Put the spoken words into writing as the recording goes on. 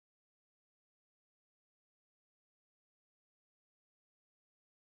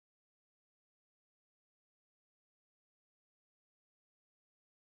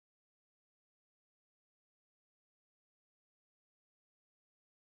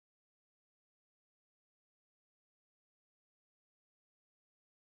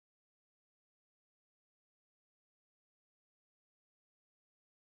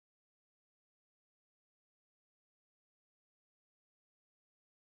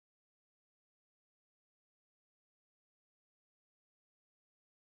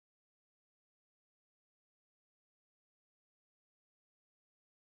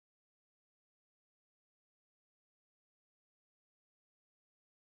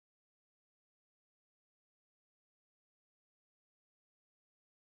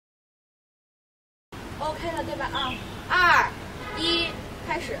OK 了，对吧？啊，2、1，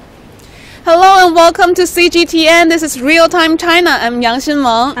开始。Hello and welcome to CGTN. This is Real Time China. I'm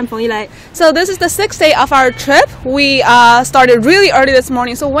Xinmeng. I'm Feng Yilei. So this is the 6th day of our trip. We started really early this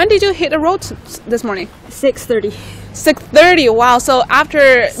morning. So when did you hit the road this morning? 6:30. 6:30. Wow. So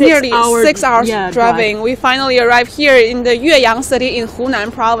after nearly 6 hours driving, drive. we finally arrived here in the Yueyang City in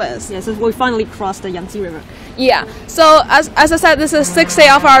Hunan Province. Yeah, so we finally crossed the Yangtze River. Yeah. So as I said, this is the 6th day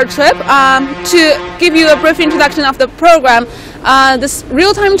of our trip. To give you a brief introduction of the program, this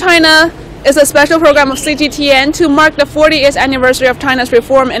Real Time China is a special program of CGTN to mark the 40th anniversary of China's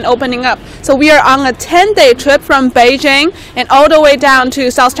reform and opening up. So we are on a 10-day trip from Beijing and all the way down to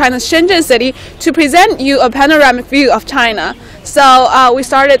South China's Shenzhen city to present you a panoramic view of China. So we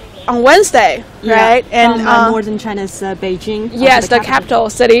started on Wednesday, right? And northern China's Beijing. Yes, the capital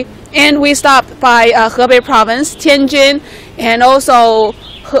city. And we stopped by Hebei province, Tianjin, and also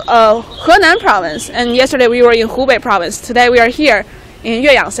Hunan province. And yesterday we were in Hubei province. Today we are here in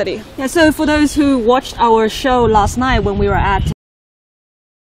Yueyang City. Yeah, so for those who watched our show last night when we were at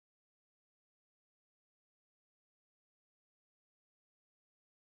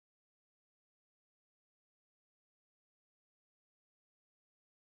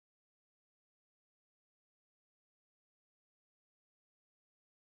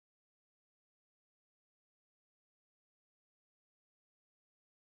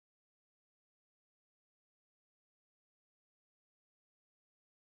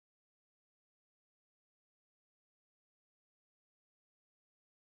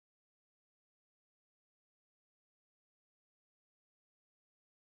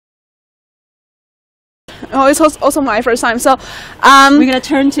Oh, it's also my first time. So we're gonna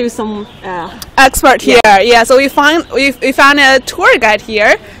turn to some expert here. Yeah. So we found a tour guide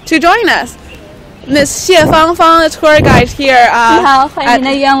here to join us. Miss Xie Fang, the tour guide here. 你好，欢迎您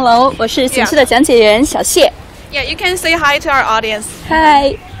来岳阳楼，我是景区的讲解员小谢。Yeah, you can say hi to our audience.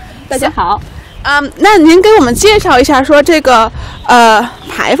 嗨，大家好。那您给我们介绍一下说这个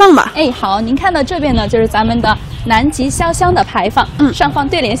牌坊吧。哎，好，您看到这边呢，就是咱们的南极潇湘的牌坊。上方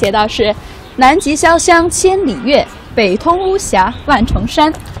对联写到是“南极潇湘千里月，北通巫峡万重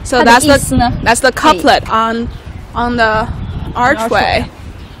山”。 So 它的意思呢 that's the couplet on the archway.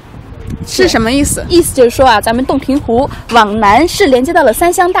 是什么意思？意思就是说啊，咱们洞庭湖往南是连接到了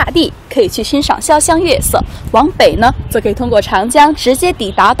三湘大地，可以去欣赏潇湘月色；往北呢，则可以通过长江直接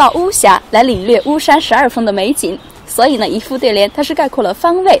抵达到巫峡，来领略巫山12峰的美景。所以呢，一副对联它是概括了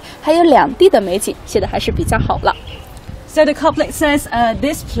方位还有两地的美景，写的还是比较好了。So the couplet says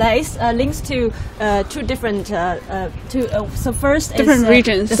this place links to two different so first different is,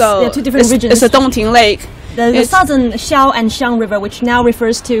 regions. So two different regions. It's the Dongting Lake. The southern Xiao and Xiang River, which now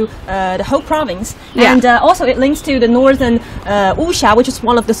refers to the whole province, and also it links to the northern Wuxia, which is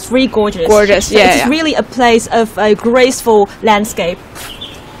one of the three gorges. Gorges, so it's really a place of a graceful landscape.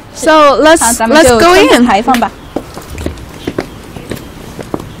 So let's go in. 牌坊吧。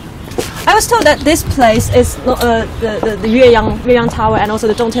I was told that this place is the Yueyang Tower and also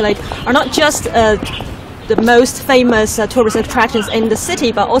the Dongting Lake are not just the most famous tourist attractions in the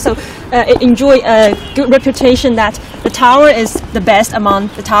city, but also it enjoy a good reputation that the tower is the best among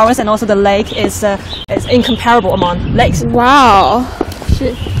the towers, and also the lake is incomparable among lakes. Wow.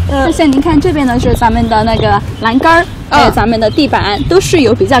 是，那像您看这边呢，是咱们的那个栏杆儿，还有咱们的地板，都是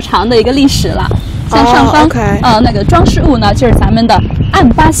有比较长的一个历史了。像上方，那个装饰物呢，就是咱们的按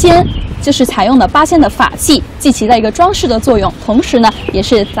八仙，就是采用的八仙的法器，既起到一个装饰的作用，同时呢，也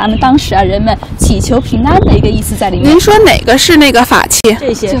是咱们当时人们祈求平安的一个意思在里面。您说哪个是那个法器？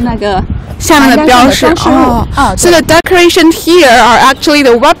这些，就那个下面的标识。So the decoration here are actually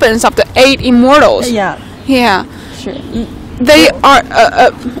the weapons of the 8 immortals. Yeah. Yeah. 是。They are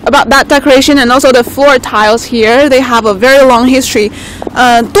about that decoration and also the floor tiles here. They have a very long history.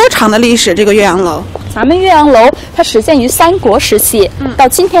 多长的历史这个岳阳楼？咱们岳阳楼它始建于三国时期，到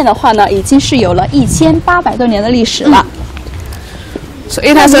今天的话呢，已经是有了1800多年的历史了。So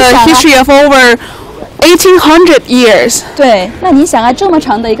it has a history of over 1800 years. 对，那你想啊，这么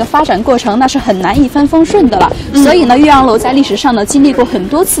长的一个发展过程，那是很难一帆风顺的了。所以呢，岳阳楼在历史上呢，经历过很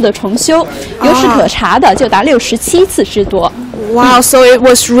多次的重修，有史可查的就达67次之多。Wow, so it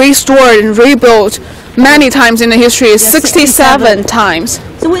was restored and rebuilt many times in the history, 67 times.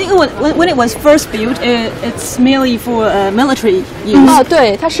 So when it was first built, it's merely for military use.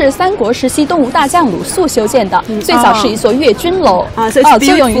 对，它是三国时期东吴大将鲁肃修建的，最早是一座阅军楼，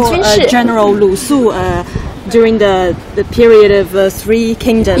就用于军事。General Lu Su during the period of Three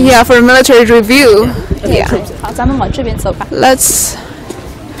Kingdoms. Yeah, for military review. Yeah. 好，咱们往这边走吧。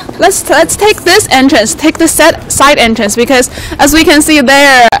Let's take this entrance, take the side entrance, because as we can see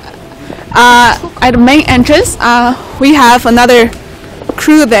there, at the main entrance, we have another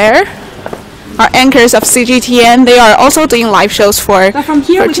crew there. Our anchors of CGTN, they are also doing live shows for But from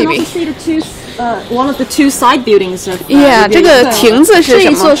here for we can TV. also see the two, one of the two side buildings of. Yeah， 这个亭子是这一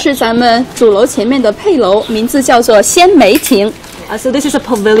什么？座是咱们主楼前面的配楼，名字叫做鲜梅亭。So this is a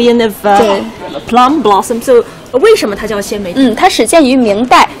pavilion of plum blossom. So 为什么它叫鲜梅亭？它始建于明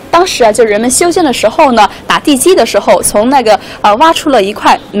代，当时啊，就人们修建的时候呢，打地基的时候，从那个挖出了一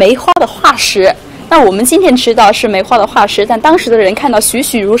块梅花的化石。那我们今天知道是梅花的化石，但当时的人看到栩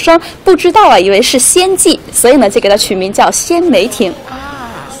栩如生，不知道啊，以为是仙迹，所以呢，就给它取名叫鲜梅亭。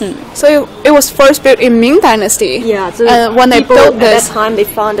So it was first built in Ming Dynasty. Yeah, so when they people built at that this, time they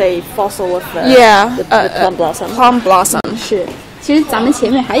found a fossil of the plum blossom. Plum blossom. 是，其实咱们前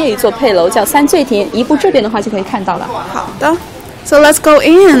面还有一座配楼叫三醉亭，移步这边的话就可以看到了。好的 So let's go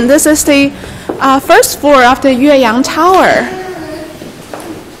in. This is the first floor of the Yueyang Tower.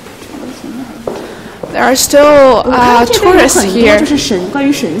 There are still 这边有 tourists 很多 here. 就是关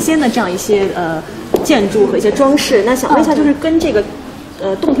于神仙的这样一些建筑和一些装饰。那想问一下，就是跟这个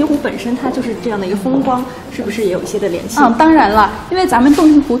洞庭湖本身它就是这样的一个风光，是不是也有一些的联系？当然了，因为咱们洞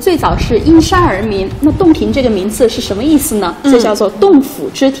庭湖最早是因山而名。那洞庭这个名字是什么意思呢？就叫做洞府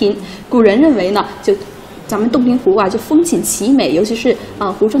之庭。古人认为呢，就咱们洞庭湖啊，就风景奇美，尤其是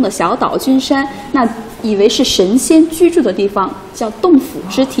湖中的小岛君山，那以为是神仙居住的地方，叫洞府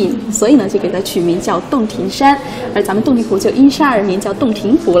之庭，所以呢就给它取名叫洞庭山。而咱们洞庭湖就因山而名，叫洞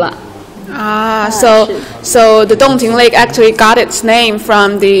庭湖了。So the Dongting Lake actually got its name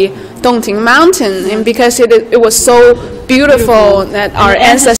from the Dongting Mountain, and because it was so beautiful that our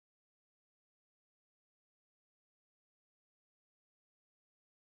ancestors.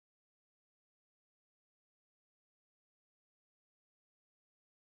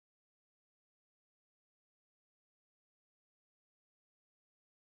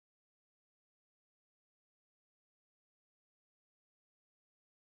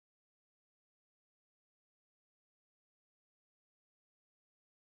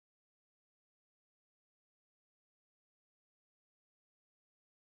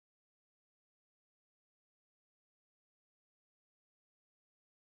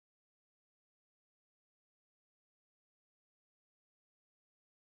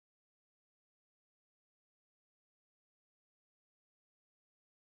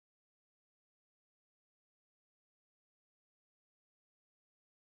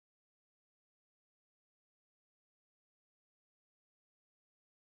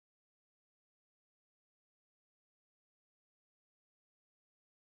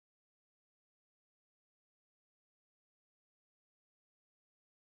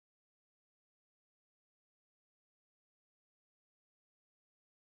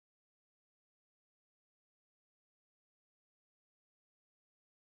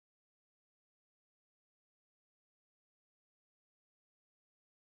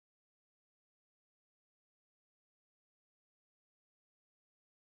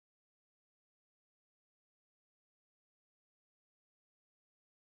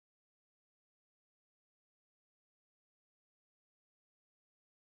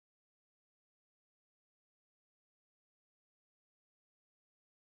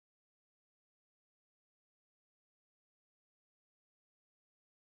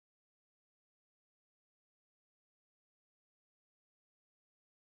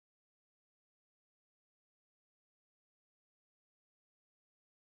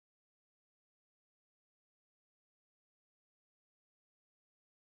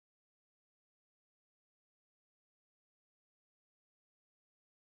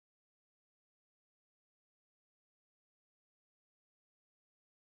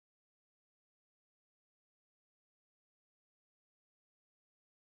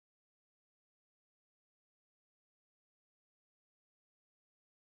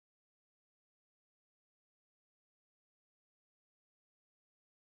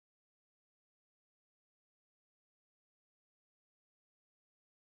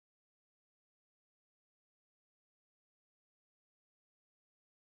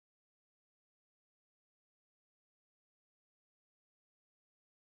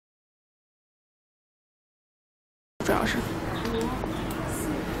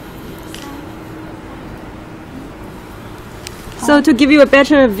 So to give you a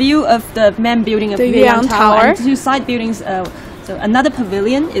better view of the main building of The Yueyang Yueyang Tower Tower. and two side buildings, so another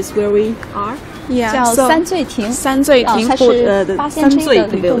pavilion is where we are. Yeah, 叫 so 三醉亭。三醉亭它是the 八仙之一的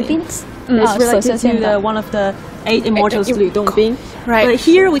吕洞宾。 It's 所 related 修 to 建 the 的。 one of the 8 immortals Lü Dongbin. Right. But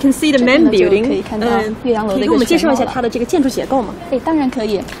here we can see the 这 main 边呢就 building. 可以看到岳阳楼的一个可以给我们介绍一下全貌了它的这个建筑结构吗？当然可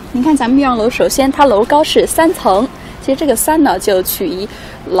以。您看咱们岳阳楼，首先它楼高是3层，其实这个三呢，就取于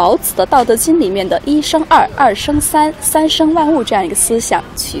老子的《道德经》里面的一生二，二生三，三生万物这样一个思想，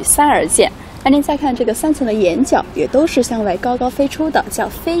取三而建。那您再看这个3层的檐角，也都是向外高高飞出的，叫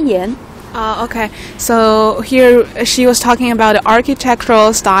飞檐。Okay, so here she was talking about the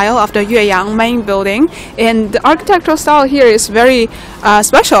architectural style of the Yueyang main building, and the architectural style here is very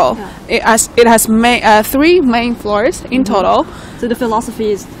special. Yeah. It has 3 main floors in total. So the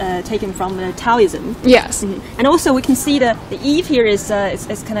philosophy is taken from Taoism. Yes. And also we can see the eave here is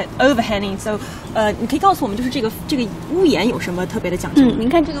kind of overhanging. So 你可以告诉我们，就是这个屋檐有什么特别的讲究？您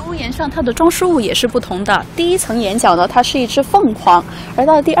看这个屋檐上，它的装饰物也是不同的。第1层檐角呢，它是一只凤凰，而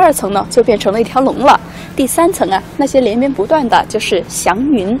到第2层呢，就变成了一条龙了。第3层啊，那些连绵不断的就是祥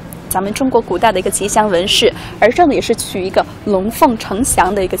云，咱们中国古代的一个吉祥纹饰，而这呢也是取一个龙凤呈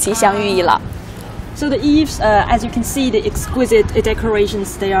祥的一个吉祥寓意了。So the eaves, as you can see, the exquisite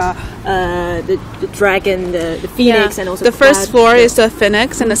decorations. They are the dragon, the phoenix, and also the first floor is the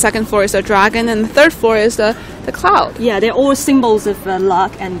phoenix, and the second floor is the dragon, and the third floor is the cloud. Yeah, they're all symbols of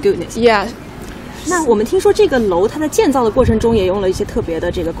luck and goodness. Yeah. 那我们听说这个楼它在建造的过程中也用了一些特别的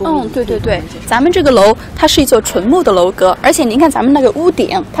这个工艺。对对对，咱们这个楼它是一座纯木的楼阁，而且您看咱们那个屋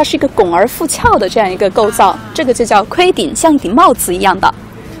顶，它是一个拱而复翘的这样一个构造，这个就叫盔顶，像一顶帽子一样的。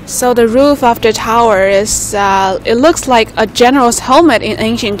So the roof of the tower is, it looks like a general's helmet in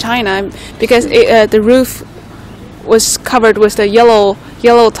ancient China because the roof was covered with the yellow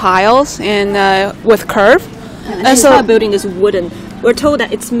tiles and with curve. And the entire building is wooden. We're told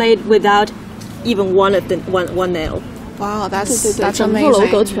that it's made without even one nail. Wow, that's 对，整个楼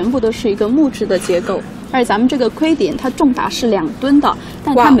阁全部都是一个木质的结构，而且咱们这个盔顶它重达是2吨的，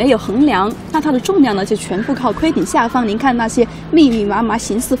但它没有横梁，那它的重量呢就全部靠盔顶下方。您看那些密密麻麻、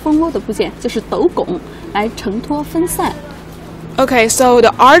形似蜂窝的部件，就是斗拱来承托分散。Okay, so the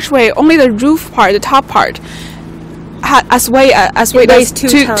archway, only the roof part, the top part, weighs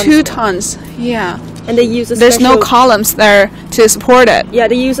 2 tons. Yeah. And they use there's no columns there to support it. Yeah,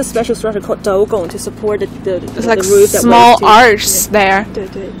 they use a special structure called dogong to support the like roof. Small arches there.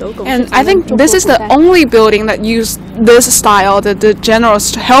 And I think this is the only building that used this style, the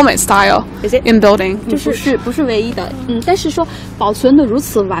general's helmet style. Is it? In building? 不是唯一的，但是说保存的如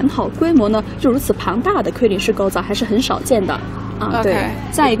此完好，规模呢就如此庞大的盔顶式构造还是很少见的。对。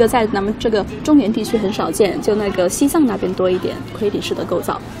再一个，在咱们这个中原地区很少见，就那个西藏那边多一点盔顶式的构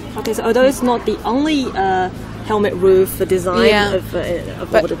造。Okay, so although it's not the only helmet roof design of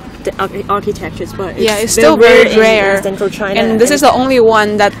all the architectures, but it's still very rare in Central China. And this is the only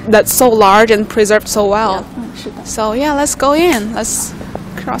one that's so large and preserved so well. So yeah, let's go in. Let's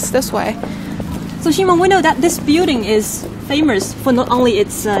cross this way. So Xinmeng, we know that this building is famous for not only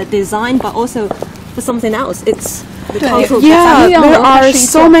its design but also for something else. It's the cultural. Yeah, there are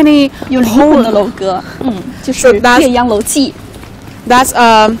so many 有灵魂的楼阁，就是岳阳楼记。That's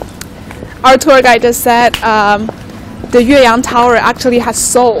our tour guide just said the Yueyang Tower actually has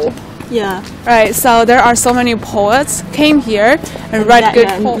soul. Yeah. Right. So there are so many poets came here and write good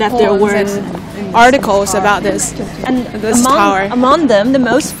poems and articles about this tower. Among them, the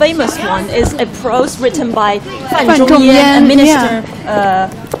most famous one is a prose written by Feng, a minister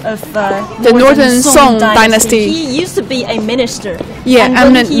of the Northern Song Dynasty. He used to be a minister. Yeah, and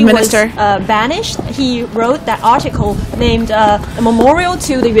eminent when he minister. was banished, he wrote that article named a memorial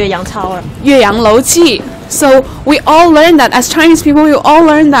to the Yueyang Tower. Yueyang Ji. So we all learned that as Chinese people. We all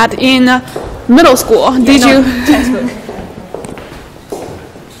learned that in middle school. Did you? Textbook.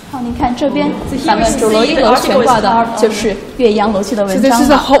 您看这边，咱们主楼1楼悬挂的就是岳阳楼记的文章。So this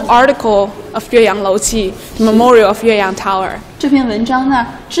is a whole article of Yueyang Ji, the memorial of Yueyang Tower. 这篇文章呢，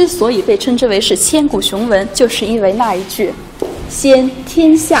之所以被称之为是千古雄文，就是因为那一句“先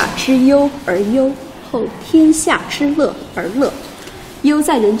天下之忧而忧，后天下之乐而乐”。忧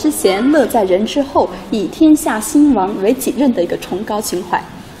在人之前，乐在人之后，以天下兴亡为己任的一个崇高情怀。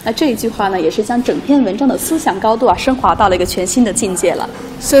那这一句话呢，也是将整篇文章的思想高度升华到了一个全新的境界了。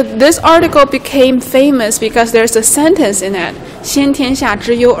So this article became famous because there's a sentence in it. 先天下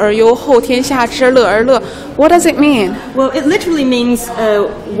之忧而忧，后天下之乐而乐. What does it mean? Well, it literally means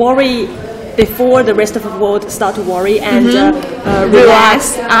worry before the rest of the world start to worry and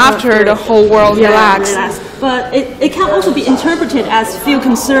relax after the whole world relax. But it can also be interpreted as feel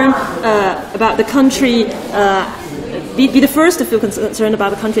concern about the country. Be the first to feel concerned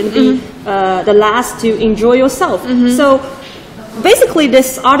about the country and be the last to enjoy yourself. So basically,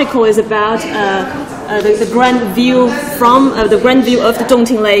 this article is about the grand view from the grand view of the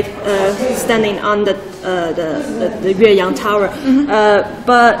Dongting Lake, standing on the Yueyang Tower.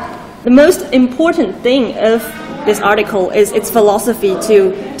 But the most important thing of this article is its philosophy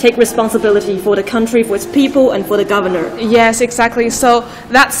to take responsibility for the country, for its people, and for the governor. Yes, exactly. So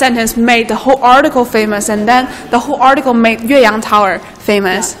that sentence made the whole article famous, and then the whole article made Yueyang Tower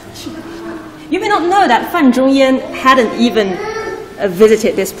famous. You may not know that Fan Zhongyan hadn't even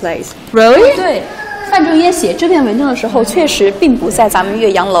visited this place. Really? 对。范仲淹写这篇文章的时候，确实并不在咱们岳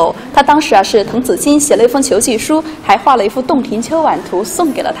阳楼。他当时是滕子京写了一封求寄书，还画了一幅洞庭秋晚图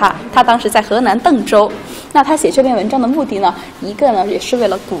送给了他。他当时在河南邓州。那他写这篇文章的目的呢，一个呢也是为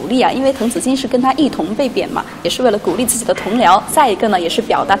了鼓励因为滕子京是跟他一同被贬嘛，也是为了鼓励自己的同僚。再一个呢，也是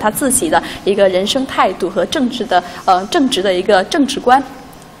表达他自己的一个人生态度和正直的一个政治观。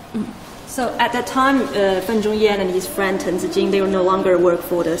So at that time, Fan Zhongyan and his friend Teng Zijing, they were no longer work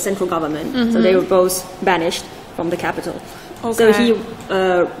for the central government, so they were both banished from the capital. Okay. So he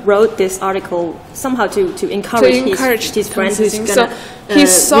wrote this article somehow to encourage his friends who's going to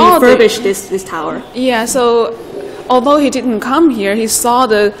refurbish this tower. Yeah, so although he didn't come here, he saw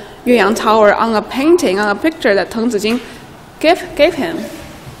the Yueyang Tower on a painting, on a picture that Teng Zijing gave him.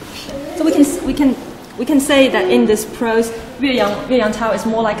 So we can say that in this prose, Yueyang Tower is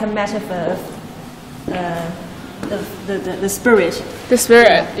more like a metaphor of the spirit. The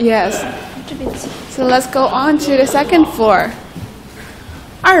spirit, yes. So let's go on to the second floor.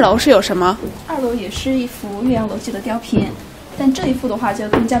 2楼是有什么？2楼也是一幅岳阳楼记的雕品，但这一幅的话就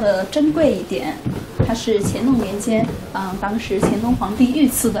更加的珍贵一点。它是乾隆年间，当时乾隆皇帝御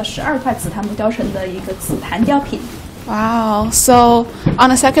赐的12块紫檀木雕成的一个紫檀雕品。Wow. So on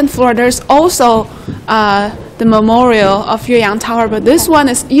the second floor, there's also the memorial of Yueyang Tower, but this one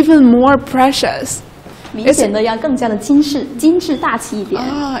is even more precious. 明显的要更加的精致大气一点。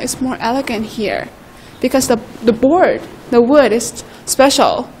It's more elegant here, because the wood is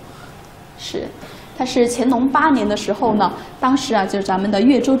special. 是，它是乾隆8年的时候呢，当时就是咱们的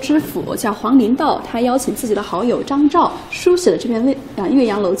越州知府叫黄林道，他邀请自己的好友张照书写了这篇岳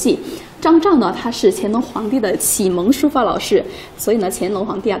阳楼记。张照呢，他是乾隆皇帝的启蒙书法老师，所以呢，乾隆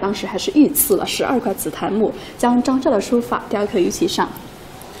皇帝当时还是御赐了12块紫檀木，将张照的书法雕刻于其上。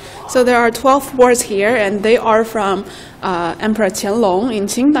So there are 12 boards here, and they are from Emperor Qianlong in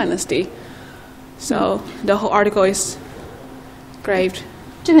Qing Dynasty. So the whole article is carved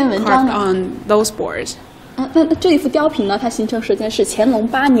on those boards. 那这一幅雕品呢，它形成时间是乾隆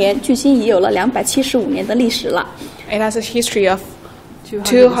8年，距今已有了275年的历史了。It has a history of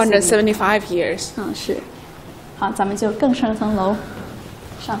 275 years. 是。好，咱们就更上层楼，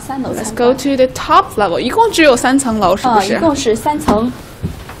上3楼。Let's go to the top level. 一共只有3层楼，是不是？一共是3层。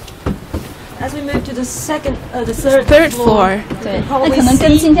As we move to the third floor. 对，那可能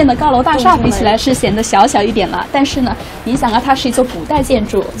跟今天的高楼大厦比起来是显得小一点了。但是呢，你想它是一座古代建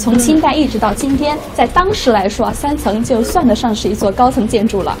筑，从清代一直到今天，在当时来说3层就算得上是一座高层建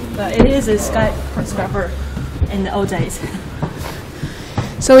筑了。It is a skyscraper in the old days.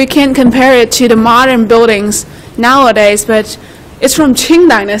 So we can't compare it to the modern buildings nowadays, but it's from Qing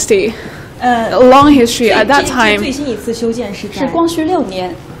Dynasty. A long history at that time. 最新一次修建是光绪6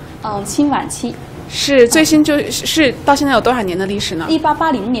年，清晚期。是最新就是到现在有多少年的历史呢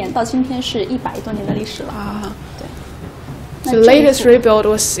？1880年到今天是100多年的历史了。对。The latest rebuild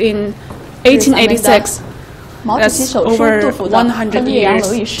was in 1886. 毛主席手书杜甫的《岳阳楼》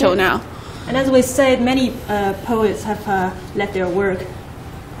till now. And as we said, many poets have left their work.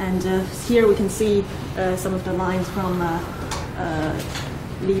 And here we can see some of the lines from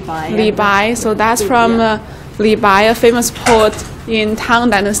Li Bai. Li Bai, so that's from Li Bai, a famous poet in Tang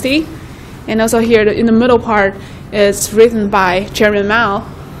Dynasty. And also here in the middle part is written by Chairman Mao.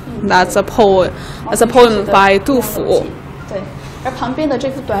 That's a poem. That's a poem by 杜甫。对，而旁边的这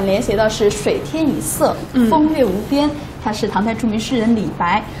幅短联写到是水天一色，风月无边。它是唐代著名诗人李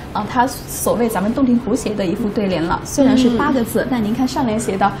白他所为咱们洞庭湖写的一副对联了。虽然是8个字，但您看上联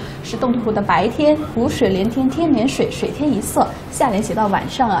写到是洞庭湖的白天，湖水连天，天连水，水天一色。下联写到晚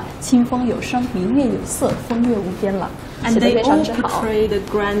上清风有声，明月有色，风月无边了。And they all portray the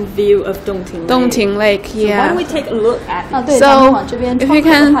grand view of Dongting Lake. Yeah. So why don't we take a look at? 对，咱们往这边窗口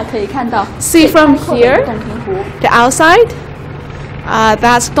的话可以看到 see from here, the outside,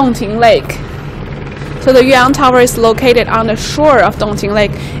 that's Dongting Lake. So the Yueyang Tower is located on the shore of Dongting Lake.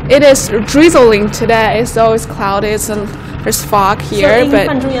 It is drizzling today, so it's cloudy and there's fog here. So in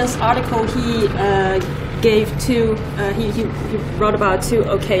Fan Zhongyan's article, he gave he wrote about 2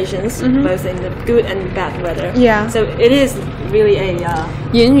 occasions, both in the good and bad weather. Yeah. So it is really a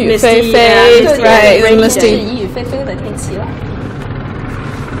阴雨霏霏 right, misty. 是阴雨霏霏的天气了。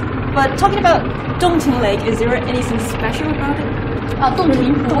But talking about Dongting Lake, is there anything special about it? 洞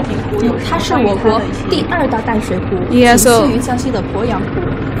庭湖，它是我国第2大淡水湖，仅次于江西的鄱阳湖。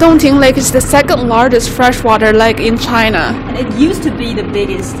Dongting Lake is the second largest freshwater lake in China. And it used to be the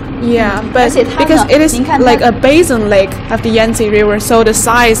biggest. Yeah, but because it is like a basin lake of the Yangtze River, so the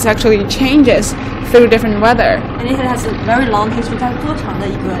size actually changes through different weather. And it has a very long history. 它多长的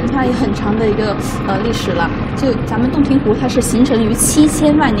一个？它也很长的一个历史了。就咱们洞庭湖，它是形成于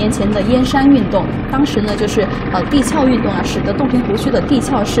7000万年前的燕山运动。当时呢，就是地壳运动啊，使得洞庭湖区的地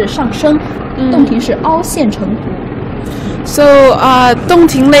壳是上升，洞庭是凹陷成湖。So,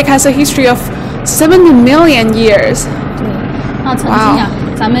 Dongting Lake has a history of 70 million years. 对，曾经啊，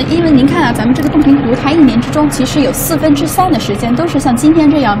咱们因为您看啊，咱们这个洞庭湖，它1年之中其实有3/4的时间都是像今天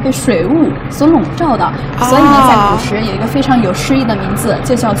这样被水雾所笼罩的，所以呢，在古时有一个非常有诗意的名字，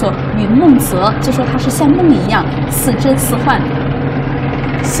就叫做云梦泽，就说它是像梦一样似真似幻。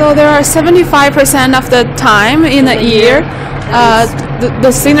So there are 75% of the time in a year,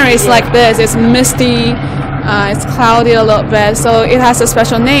 the scenery is like this. It's misty. It's cloudy a little bit, so it has a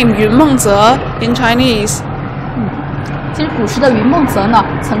special name, 云梦泽 in Chinese. 其实古时的云梦泽呢，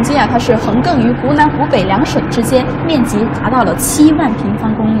曾经啊，它是横亘于湖南、湖北2省之间，面积达到了7万平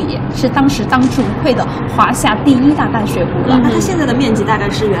方公里，是当时当之无愧的华夏第1大淡水湖了。那它现在的面积大概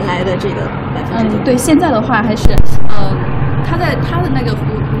是原来的这个%？对，现在的话还是它的那个湖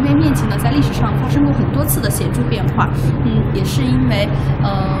面面积呢，在历史上发生过很多次的显著变化。也是因为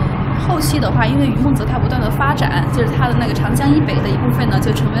后期的话，因为云梦泽它不断的发展，就是它的那个长江以北的一部分呢，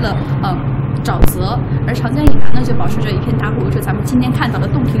就成为了沼泽，而长江以南呢，就保持着一片大湖，就是咱们今天看到的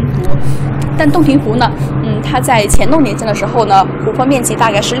洞庭湖。但洞庭湖呢，它在乾隆年间的时候呢，湖泊面积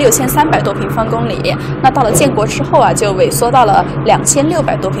大概是6300多平方公里。那到了建国之后啊，就萎缩到了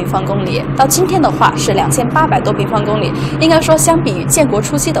2600多平方公里。到今天的话是2800多平方公里。应该说，相比于建国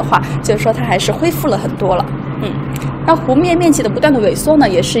初期的话，就是说它还是恢复了很多了。那湖面面积的不断的萎缩呢，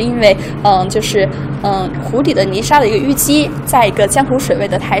也是因为湖底的泥沙的一个淤积，再一个江湖水位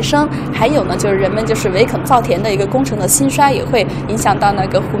的抬升，还有呢就是人们就是围垦造田的一个工程的兴衰，也会影响到那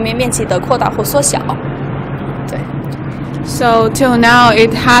个湖面面积的扩大或缩小。对。So till now,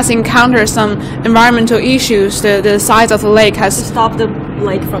 it has encountered some environmental issues. The size of the lake has stopped the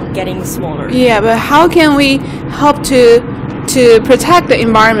lake from getting smaller. Yeah, but how can we help to protect the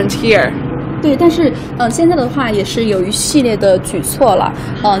environment here? 对，但是现在的话也是有一系列的举措了，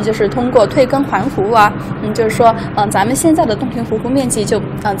就是通过退耕还湖啊，就是说咱们现在的洞庭湖面积就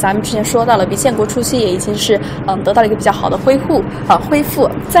咱们之前说到了，比建国初期也已经是得到了一个比较好的恢复。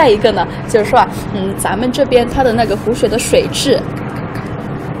再一个呢，就是说咱们这边它的那个湖水的水质，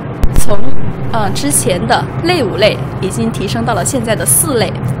从之前的类5类已经提升到了现在的4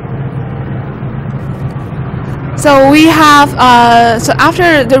类。So we have, so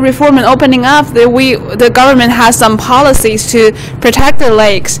after the reform and opening up, the government has some policies to protect the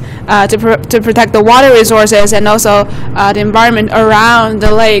lakes, to protect the water resources and also the environment around the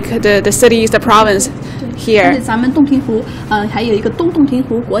lake, the cities, the province here. 咱们洞庭湖，还有一个东洞庭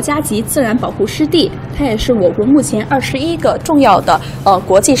湖国家级自然保护湿地，它也是我国目前21个重要的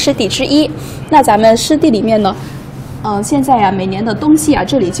国际湿地之一。那咱们湿地里面呢，现在呀，每年的冬季啊，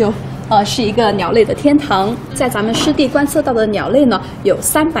这里就是一个鸟类的天堂，在咱们湿地观测到的鸟类呢有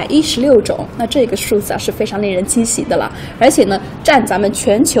316种，那这个数字啊是非常令人惊喜的了。而且呢，占咱们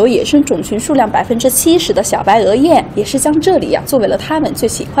全球野生种群数量70%的小白额雁，也是将这里啊作为了它们最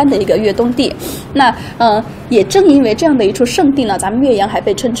喜欢的一个越冬地。那也正因为这样的一处圣地呢，咱们岳阳还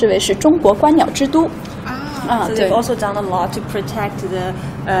被称之为是中国观鸟之都。So they've also done a lot to protect the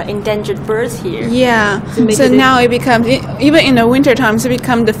endangered birds here. Yeah. So now it becomes, even in the winter times, it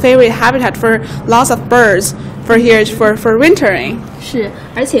becomes the favorite habitat for lots of birds for here for wintering. 是，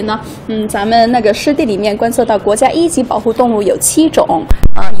而且呢，咱们那个湿地里面观测到国家1级保护动物有7种，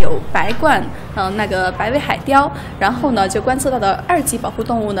有白冠，那个白尾海雕，然后呢就观测到的2级保护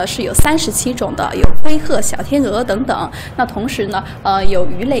动物呢是有37种的，有灰鹤、小天鹅等等。那同时呢，有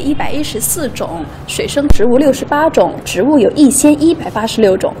鱼类114种，水生植物68种，植物有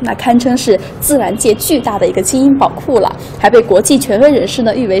1186种，那堪称是自然界巨大的一个基因宝库了，还被国际权威人士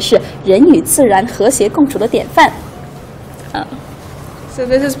呢誉为是人与自然和谐共处的典范。So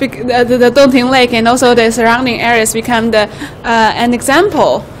this is the Dongting Lake and also the surrounding areas become an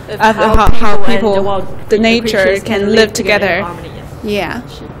example of how people, the nature can live together. Yeah.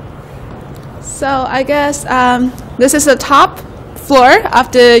 So I guess this is the top floor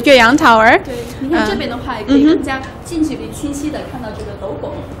of the Yueyang Tower. 对，你看这边的话，也可以更加近距离清晰的看到这个斗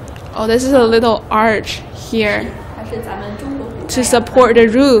拱。Oh, this is a little arch here. 它是咱们中国古代 to support the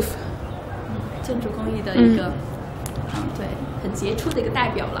roof. 建筑工艺的一个，对，很杰出的一个代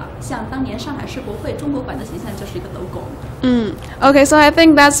表了。像当年上海世博会中国馆的形象就是一个斗拱。Okay, so I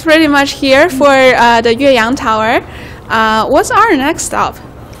think that's pretty much here for the Yueyang Tower. What's our next stop?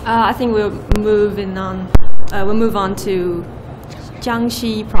 I think we'll move on to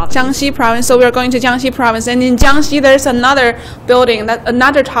Jiangxi Province. Jiangxi Province. So we're going to Jiangxi Province, and in Jiangxi there's another building,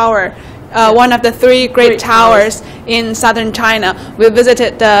 another tower. One of the three great towers in southern China. We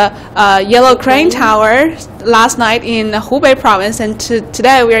visited the Yellow Crane Tower last night in Hubei Province, and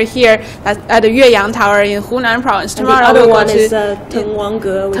today we are here at the Yueyang Tower in Hunan Province. Tomorrow the other one is Teng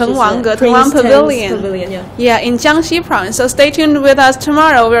Pavilion. Yeah, in Jiangxi Province. So stay tuned with us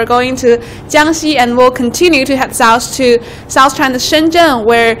tomorrow. We're going to Jiangxi, and we'll continue to head south to South China's Shenzhen,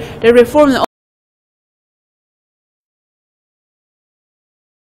 where the reform